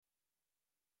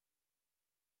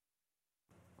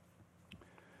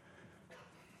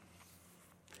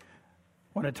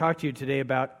want to talk to you today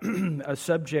about a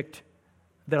subject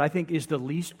that I think is the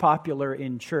least popular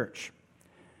in church.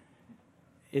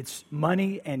 It's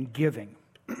money and giving.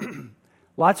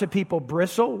 Lots of people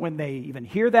bristle when they even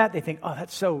hear that. They think, oh,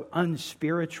 that's so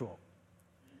unspiritual.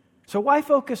 So why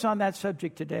focus on that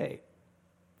subject today?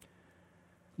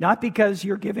 Not because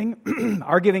your giving,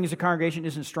 our giving as a congregation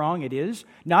isn't strong, it is.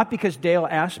 Not because Dale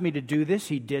asked me to do this,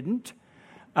 he didn't.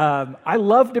 I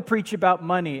love to preach about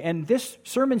money, and this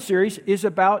sermon series is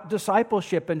about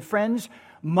discipleship. And friends,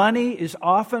 money is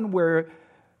often where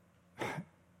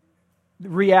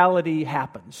reality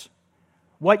happens.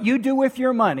 What you do with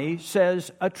your money says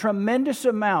a tremendous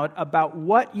amount about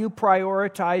what you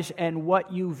prioritize and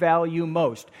what you value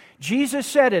most. Jesus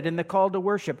said it in the call to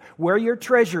worship, where your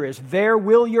treasure is, there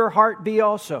will your heart be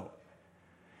also.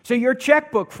 So your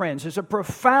checkbook, friends, is a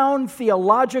profound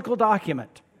theological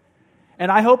document.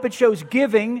 And I hope it shows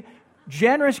giving,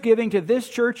 generous giving to this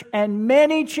church and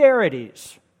many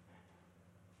charities.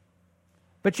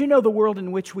 But you know the world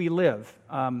in which we live.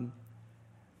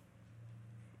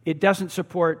 It doesn't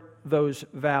support those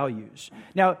values.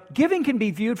 Now, giving can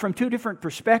be viewed from two different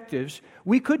perspectives.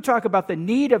 We could talk about the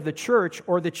need of the church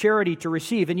or the charity to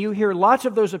receive, and you hear lots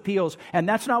of those appeals, and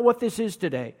that's not what this is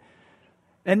today.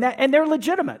 And they're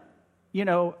legitimate. You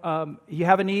know, you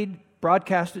have a need,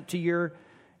 broadcast it to your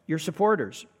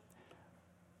supporters.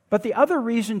 But the other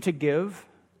reason to give,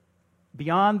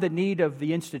 beyond the need of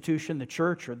the institution, the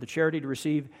church, or the charity to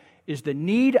receive, is the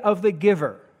need of the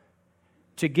giver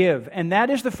to give. And that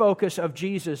is the focus of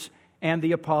Jesus and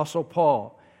the Apostle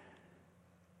Paul.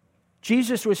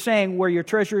 Jesus was saying, where your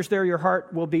treasure is, there your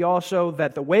heart will be also,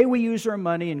 that the way we use our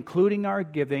money, including our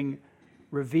giving,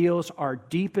 reveals our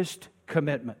deepest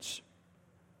commitments.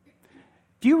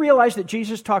 Do you realize that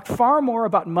Jesus talked far more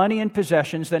about money and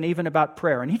possessions than even about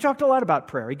prayer? And he talked a lot about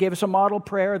prayer. He gave us a model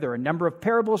prayer. There are a number of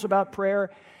parables about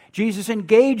prayer. Jesus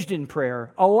engaged in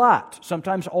prayer a lot,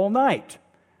 sometimes all night.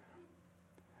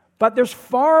 But there's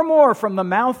far more from the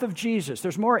mouth of Jesus.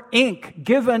 There's more ink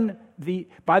given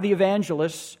by the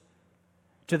evangelists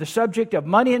to the subject of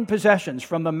money and possessions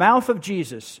from the mouth of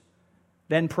Jesus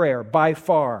than prayer, by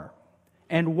far.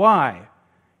 And why?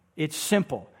 It's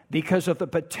simple. Because of the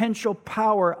potential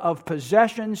power of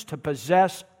possessions to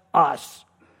possess us,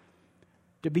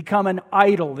 to become an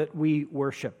idol that we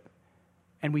worship.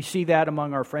 And we see that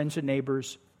among our friends and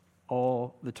neighbors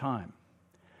all the time.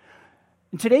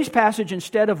 In today's passage,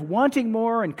 instead of wanting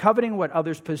more and coveting what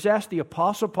others possess, the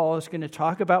Apostle Paul is going to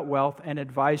talk about wealth and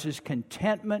advises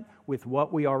contentment with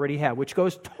what we already have, which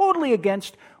goes totally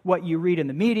against what you read in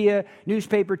the media,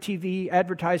 newspaper, TV,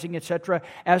 advertising, etc.,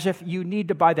 as if you need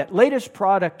to buy that latest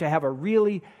product to have a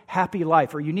really happy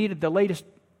life, or you needed the latest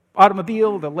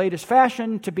automobile, the latest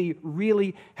fashion to be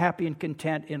really happy and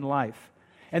content in life.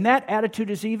 And that attitude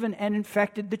has even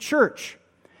infected the church.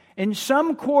 In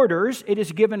some quarters, it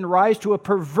has given rise to a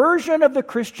perversion of the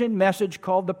Christian message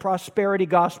called the prosperity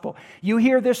gospel. You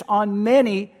hear this on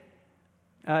many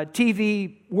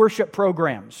TV worship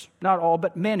programs. Not all,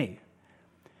 but many.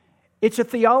 It's a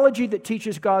theology that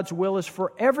teaches God's will is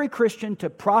for every Christian to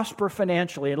prosper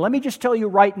financially. And let me just tell you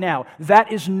right now,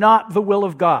 that is not the will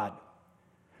of God.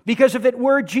 Because if it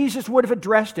were, Jesus would have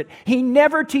addressed it. He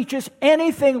never teaches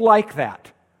anything like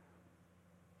that.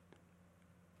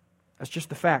 That's just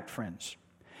the fact, friends.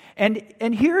 And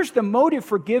here's the motive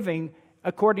for giving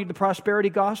according to the prosperity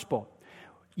gospel.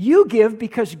 You give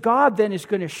because God then is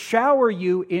going to shower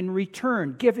you in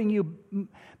return, giving you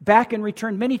back in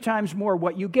return many times more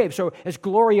what you gave. So as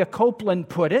Gloria Copeland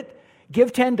put it,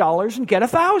 give $10 and get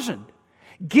 1,000.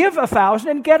 Give 1,000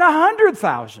 and get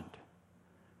 100,000.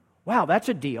 Wow, that's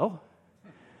a deal.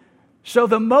 So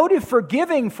the motive for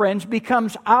giving, friends,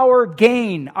 becomes our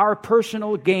gain, our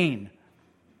personal gain.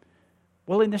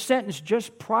 Well, in the sentence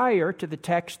just prior to the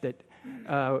text that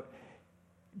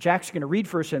Jack's going to read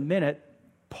for us in a minute,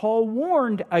 Paul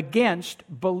warned against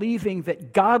believing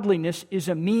that godliness is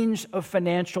a means of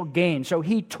financial gain. So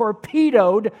he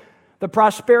torpedoed the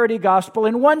prosperity gospel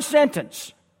in one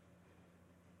sentence.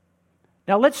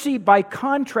 Now let's see, by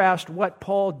contrast, what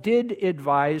Paul did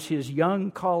advise his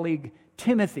young colleague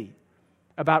Timothy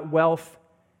about wealth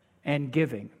and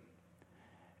giving.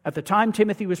 At the time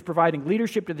Timothy was providing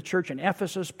leadership to the church in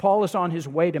Ephesus, Paul is on his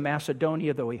way to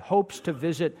Macedonia, though he hopes to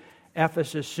visit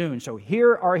Ephesus soon. So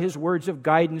here are his words of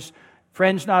guidance,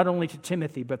 friends, not only to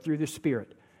Timothy, but through the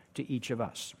Spirit to each of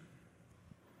us.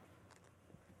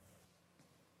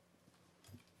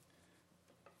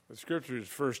 The scripture is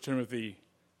 1 Timothy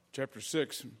chapter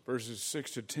 6, verses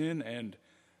 6 to 10, and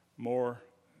more,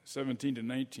 17 to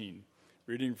 19,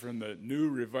 reading from the New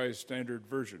Revised Standard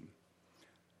Version.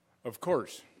 Of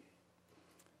course,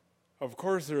 Of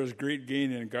course there is great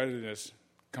gain in godliness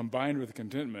combined with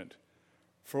contentment,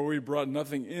 for we brought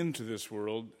nothing into this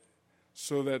world,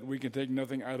 so that we can take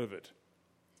nothing out of it.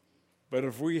 But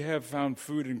if we have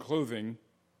food and clothing,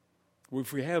 we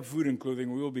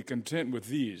will be content with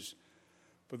these.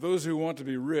 But those who want to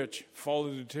be rich fall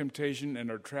into temptation and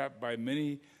are trapped by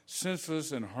many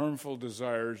senseless and harmful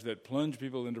desires that plunge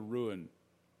people into ruin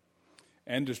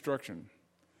and destruction.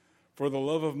 For the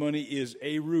love of money is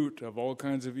a root of all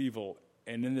kinds of evil,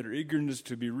 and in their eagerness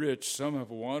to be rich, some have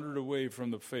wandered away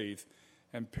from the faith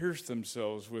and pierced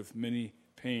themselves with many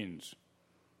pains.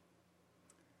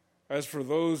 As for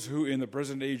those who in the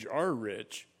present age are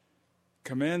rich,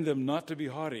 command them not to be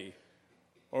haughty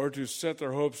or to set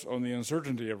their hopes on the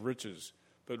uncertainty of riches,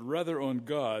 but rather on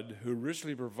God, who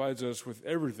richly provides us with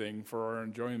everything for our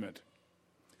enjoyment.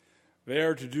 They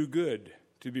are to do good,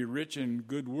 to be rich in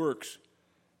good works,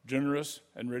 generous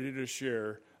and ready to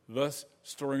share, thus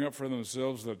storing up for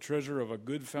themselves the treasure of a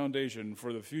good foundation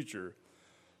for the future,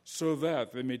 so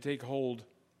that they may take hold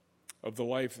of the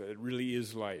life that really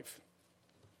is life.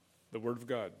 The Word of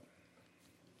God.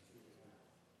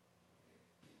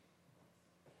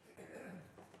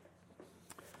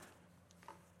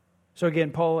 So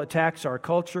again, Paul attacks our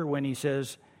culture when he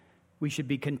says we should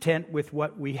be content with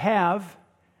what we have,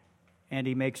 and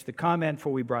he makes the comment, for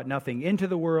we brought nothing into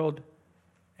the world,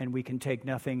 and we can take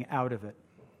nothing out of it.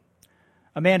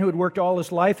 A man who had worked all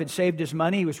his life, had saved his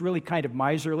money, he was really kind of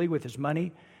miserly with his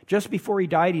money. Just before he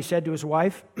died, he said to his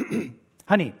wife,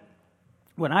 honey,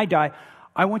 when I die,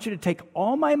 I want you to take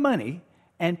all my money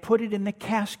and put it in the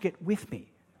casket with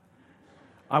me.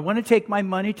 I want to take my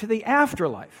money to the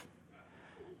afterlife.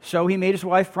 So he made his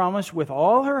wife promise with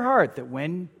all her heart that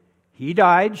when he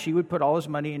died, she would put all his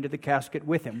money into the casket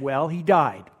with him. Well, he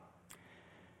died.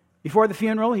 Before the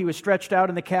funeral, he was stretched out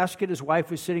in the casket. His wife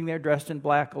was sitting there dressed in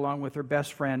black along with her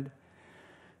best friend.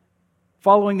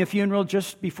 Following the funeral,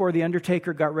 just before the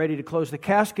undertaker got ready to close the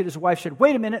casket, his wife said,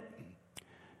 wait a minute.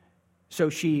 So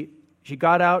she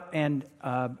got out and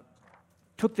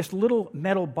took this little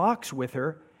metal box with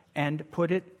her and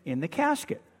put it in the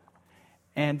casket.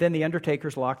 And then the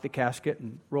undertakers locked the casket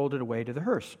and rolled it away to the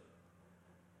hearse.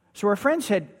 So our friend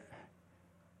said,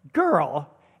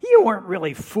 girl, you weren't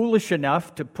really foolish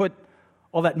enough to put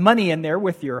all that money in there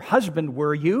with your husband,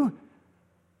 were you?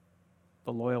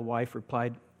 The loyal wife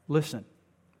replied, listen,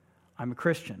 I'm a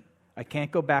Christian. I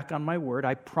can't go back on my word.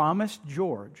 I promised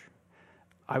George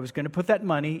I was going to put that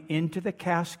money into the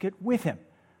casket with him.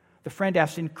 The friend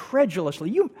asked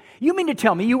incredulously, you mean to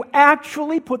tell me you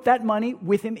actually put that money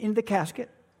with him in the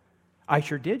casket? I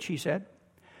sure did, she said.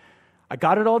 I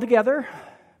got it all together,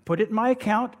 put it in my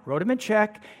account, wrote him a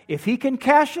check. If he can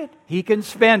cash it, he can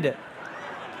spend it.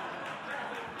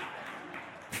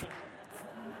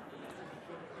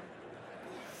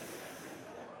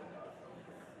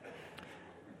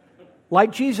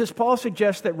 Like Jesus, Paul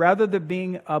suggests that rather than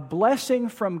being a blessing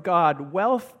from God,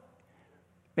 wealth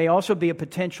may also be a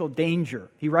potential danger.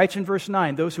 He writes in verse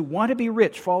 9, those who want to be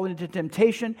rich fall into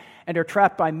temptation and are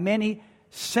trapped by many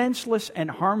senseless and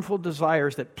harmful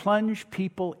desires that plunge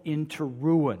people into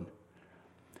ruin.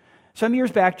 Some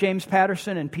years back, James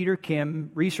Patterson and Peter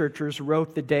Kim, researchers,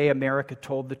 wrote The Day America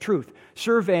Told the Truth,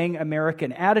 surveying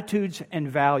American attitudes and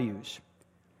values.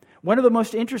 One of the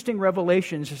most interesting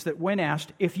revelations is that when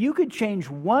asked, if you could change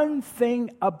one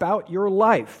thing about your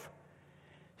life,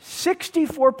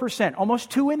 64%, almost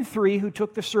 2 in 3 who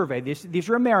took the survey, these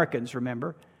are Americans,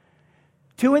 remember,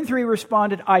 2 in 3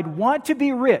 responded, I'd want to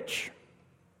be rich.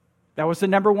 That was the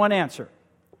number one answer.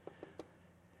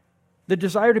 The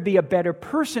desire to be a better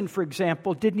person, for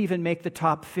example, didn't even make the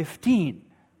top 15.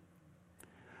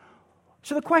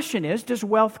 So the question is, does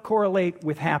wealth correlate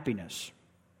with happiness?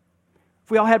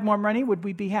 If we all had more money, would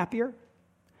we be happier?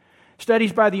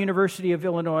 Studies by the University of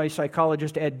Illinois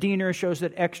psychologist Ed Diener shows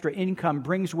that extra income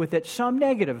brings with it some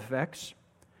negative effects.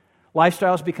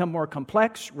 Lifestyles become more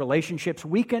complex, relationships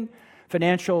weaken,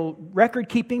 financial record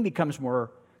keeping becomes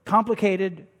more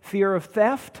complicated, fear of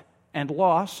theft and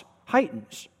loss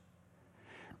heightens.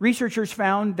 Researchers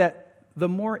found that the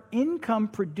more income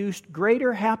produced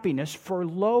greater happiness for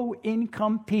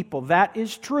low-income people. That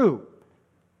is true.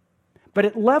 But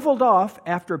it leveled off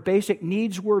after basic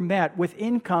needs were met with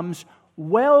incomes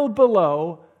well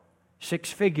below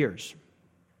 6 figures.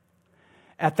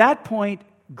 At that point,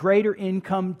 greater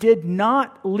income did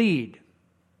not lead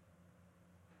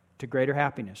to greater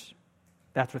happiness.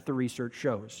 That's what the research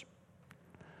shows.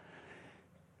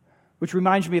 Which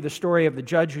reminds me of the story of the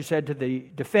judge who said to the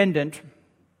defendant,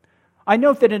 I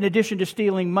note that in addition to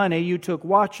stealing money, you took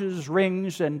watches,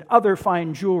 rings, and other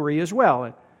fine jewelry as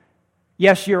well.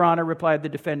 Yes, Your Honor, replied the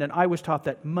defendant, I was taught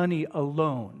that money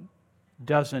alone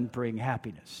doesn't bring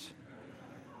happiness.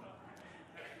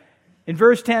 In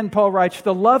verse 10, Paul writes,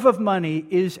 the love of money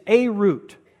is a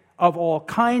root of all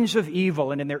kinds of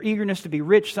evil, and in their eagerness to be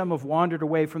rich, some have wandered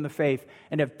away from the faith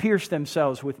and have pierced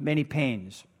themselves with many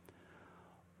pains.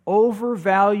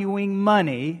 Overvaluing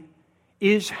money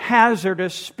is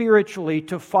hazardous spiritually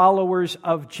to followers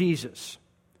of Jesus.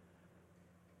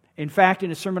 In fact, in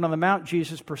his Sermon on the Mount,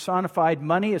 Jesus personified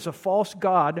money as a false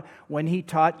god when he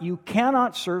taught you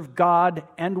cannot serve God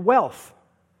and wealth.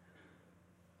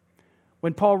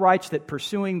 When Paul writes that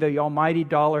pursuing the almighty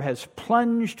dollar has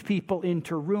plunged people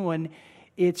into ruin,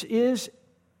 it is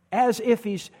as if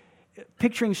he's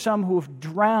picturing some who have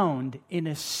drowned in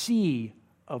a sea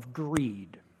of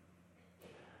greed.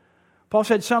 Paul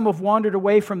said some have wandered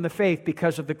away from the faith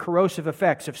because of the corrosive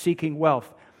effects of seeking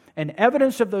wealth. And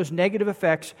evidence of those negative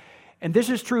effects, and this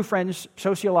is true, friends,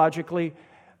 sociologically,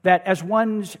 that as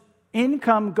one's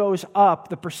income goes up,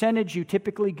 the percentage you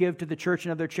typically give to the church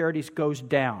and other charities goes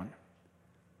down.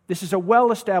 This is a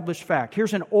well-established fact.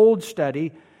 Here's an old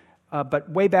study, but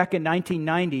way back in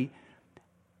 1990,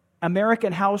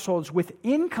 American households with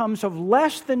incomes of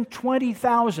less than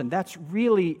 $20,000, that's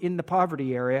really in the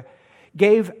poverty area,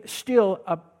 gave still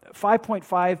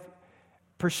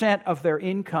 5.5% of their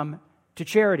income to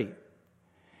charity.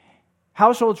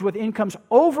 Households with incomes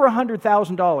over $100,000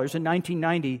 in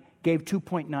 1990 gave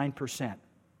 2.9%.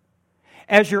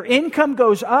 As your income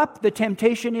goes up, the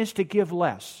temptation is to give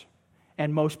less.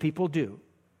 And most people do.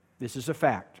 This is a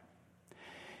fact.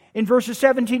 In verses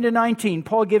 17 to 19,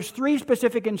 Paul gives 3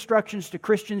 specific instructions to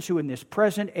Christians who in this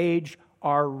present age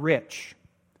are rich.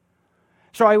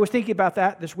 So I was thinking about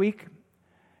that this week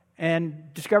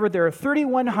and discovered there are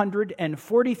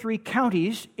 3,143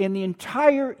 counties in the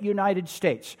entire United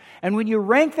States. And when you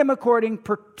rank them according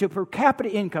to per capita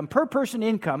income, per person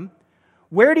income,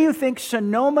 where do you think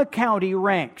Sonoma County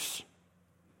ranks?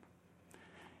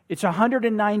 It's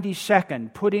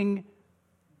 192nd, putting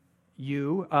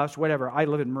you, us, whatever. I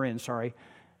live in Marin, sorry.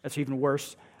 That's even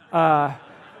worse.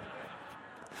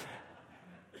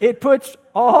 It puts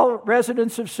all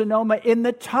residents of Sonoma in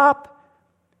the top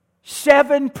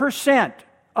 7%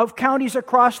 of counties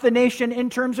across the nation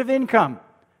in terms of income.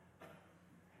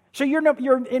 So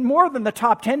you're in more than the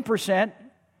top 10%.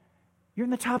 You're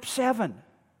in the top 7.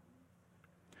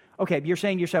 Okay, you're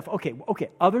saying to yourself, okay,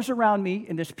 others around me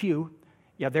in this pew,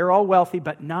 yeah, they're all wealthy,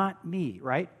 but not me,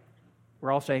 right?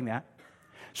 We're all saying that.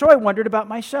 So I wondered about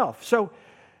myself. So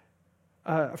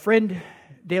a friend,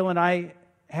 Dale, and I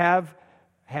have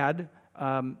had,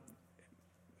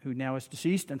 who now is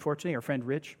deceased, unfortunately, our friend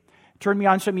Rich, turned me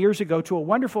on some years ago to a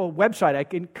wonderful website. I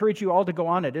encourage you all to go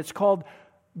on it. It's called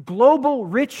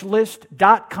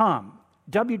globalrichlist.com.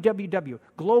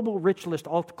 www.globalrichlist,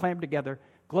 all clammed together,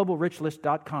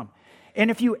 globalrichlist.com.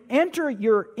 And if you enter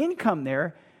your income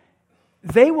there,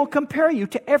 they will compare you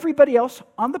to everybody else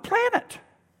on the planet.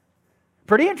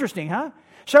 Pretty interesting, huh?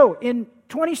 So in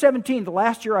 2017, the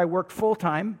last year I worked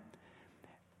full-time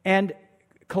and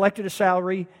collected a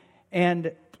salary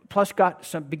and plus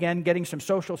began getting some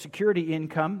Social Security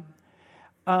income.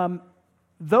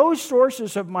 Those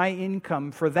sources of my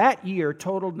income for that year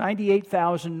totaled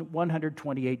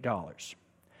 $98,128.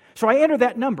 So I entered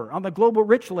that number on the Global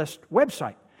Rich List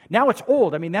website. Now it's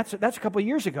old. I mean, that's a couple of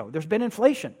years ago. There's been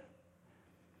inflation.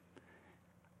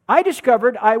 I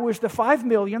discovered I was the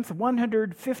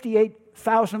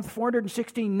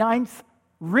 5,158,469th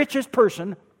richest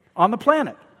person on the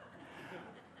planet.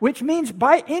 Which means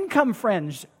by income,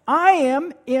 friends, I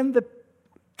am in the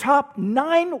top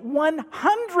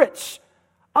 9/100ths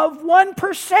of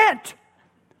 1%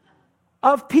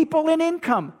 of people in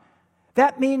income.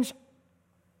 That means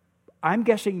I'm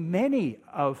guessing many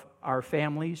of our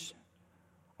families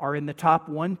are in the top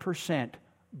 1%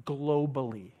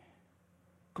 globally.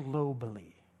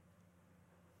 Globally.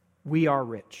 We are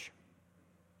rich.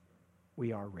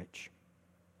 We are rich.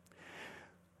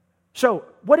 So,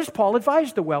 what does Paul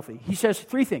advise the wealthy? He says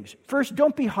 3 things. First,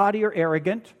 don't be haughty or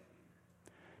arrogant.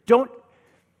 Don't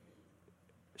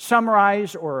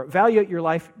summarize or evaluate your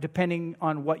life depending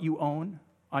on what you own,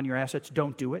 on your assets.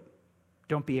 Don't do it.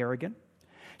 Don't be arrogant.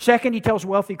 Second, he tells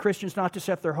wealthy Christians not to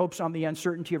set their hopes on the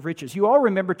uncertainty of riches. You all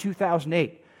remember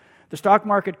 2008, the stock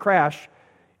market crash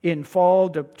in fall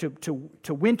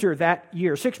to winter that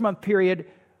year. 6-month period,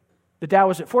 the Dow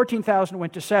was at 14,000,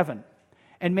 went to 7.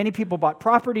 And many people bought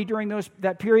property during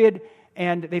that period,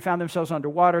 and they found themselves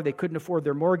underwater. They couldn't afford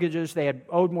their mortgages. They had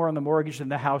owed more on the mortgage than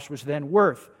the house was then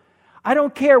worth. I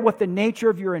don't care what the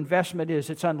nature of your investment is.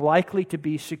 It's unlikely to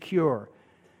be secure.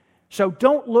 So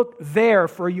don't look there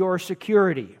for your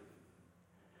security.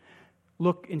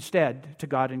 look instead to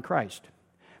God in Christ.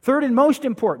 Third and most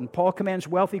important, Paul commands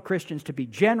wealthy Christians to be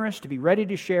generous, to be ready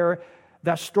to share,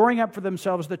 thus storing up for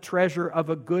themselves the treasure of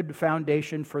a good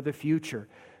foundation for the future.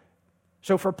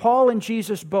 So for Paul and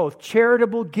Jesus both,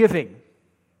 charitable giving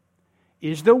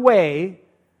is the way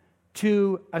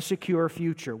to a secure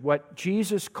future, what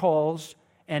Jesus calls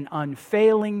an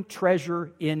unfailing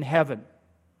treasure in heaven.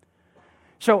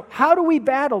 So how do we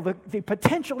battle the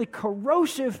potentially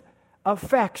corrosive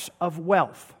effects of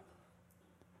wealth?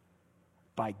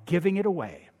 By giving it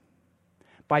away,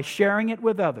 by sharing it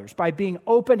with others, by being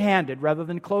open-handed rather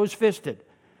than closed-fisted.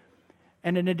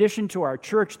 And in addition to our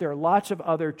church, there are lots of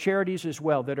other charities as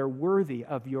well that are worthy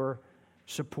of your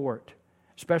support,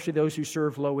 especially those who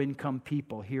serve low-income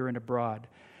people here and abroad.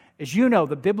 As you know,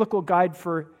 the biblical guide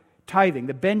for tithing,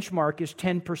 the benchmark is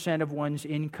 10% of one's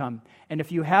income. And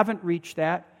if you haven't reached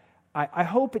that, I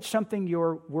hope it's something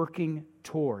you're working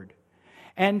toward.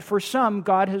 And for some,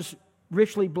 God has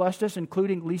richly blessed us,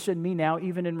 including Lisa and me now,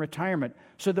 even in retirement,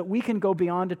 so that we can go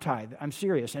beyond a tithe. I'm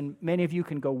serious, and many of you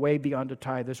can go way beyond a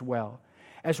tithe as well.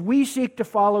 As we seek to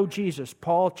follow Jesus,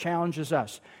 Paul challenges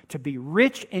us to be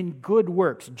rich in good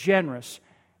works, generous,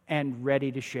 and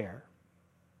ready to share.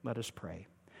 Let us pray.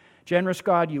 Generous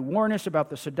God, you warn us about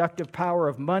the seductive power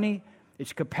of money,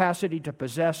 its capacity to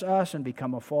possess us and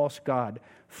become a false god.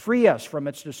 Free us from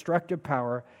its destructive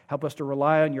power. Help us to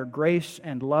rely on your grace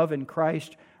and love in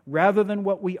Christ rather than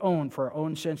what we own for our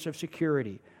own sense of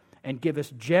security. And give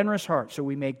us generous hearts so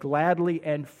we may gladly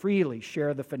and freely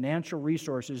share the financial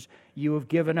resources you have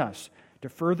given us to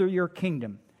further your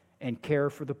kingdom and care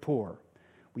for the poor.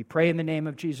 We pray in the name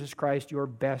of Jesus Christ, your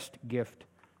best gift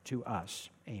to us.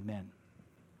 Amen.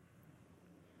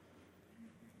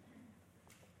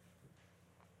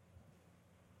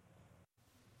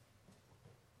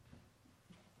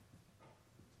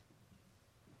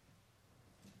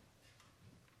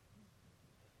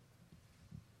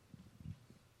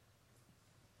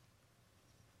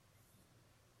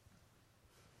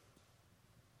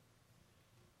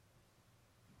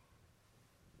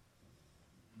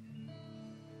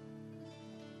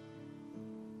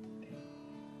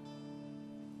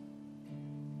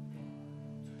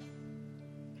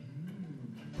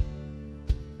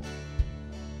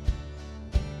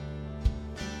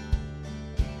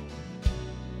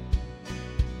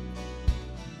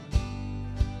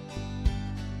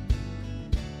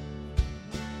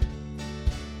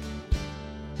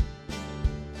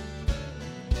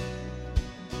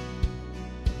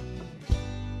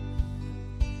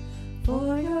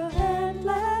 For your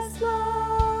endless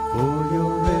love, For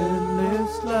your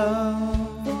endless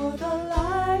love, for the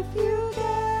life you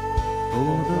gave,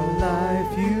 for the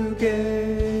life you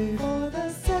gave, for the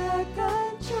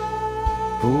second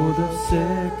chance, for the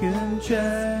second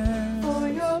chance, for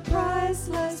your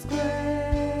priceless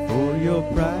grace, for your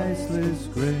priceless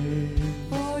grace,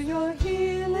 for your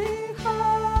healing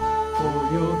heart,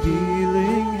 for your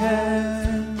healing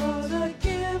hand, for the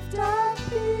gift of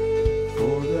peace,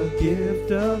 for the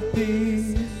gift of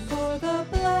peace, for the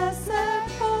blessed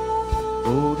hope,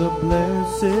 for the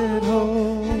blessed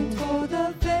hope, and for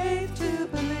the faith to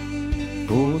believe.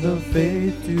 for the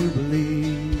faith to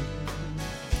believe.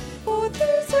 For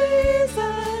these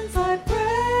reasons I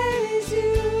praise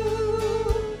you.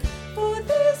 For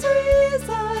these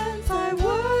reasons I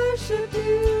worship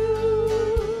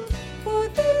you. For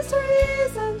these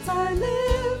reasons I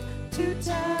live to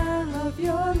tell of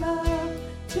your love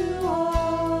to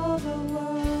all the world.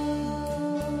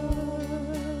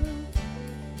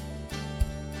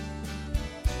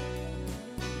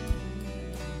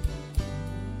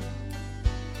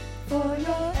 For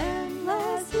your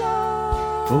endless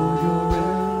love, For your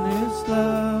endless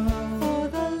love, for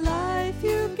the life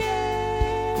you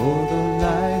gave, for the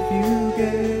life you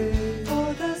gave, for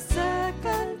the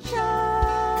second for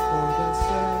the chance,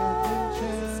 second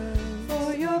chance, for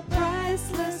your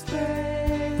priceless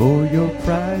grace, for your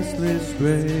priceless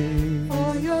grace,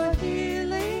 for your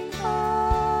healing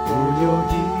heart, for your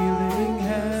healing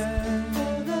hand,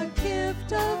 for the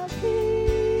gift of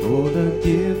peace, for the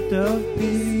gift of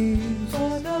peace,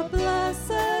 for the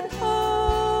blessed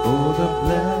hope, for the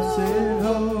blessed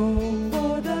hope,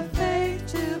 for the faith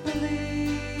to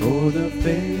believe, for the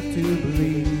faith to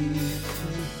believe.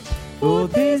 For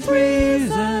these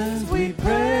reasons we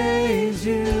praise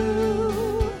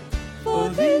you. For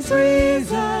these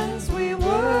reasons we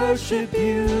worship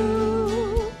you.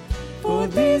 For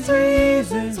these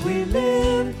reasons we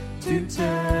live to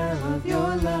tell of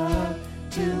your love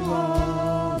to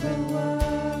all the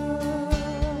world.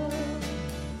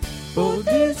 For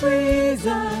these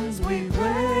reasons we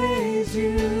praise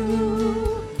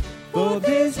you. For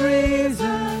these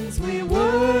reasons we worship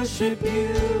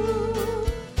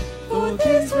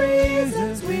these reasons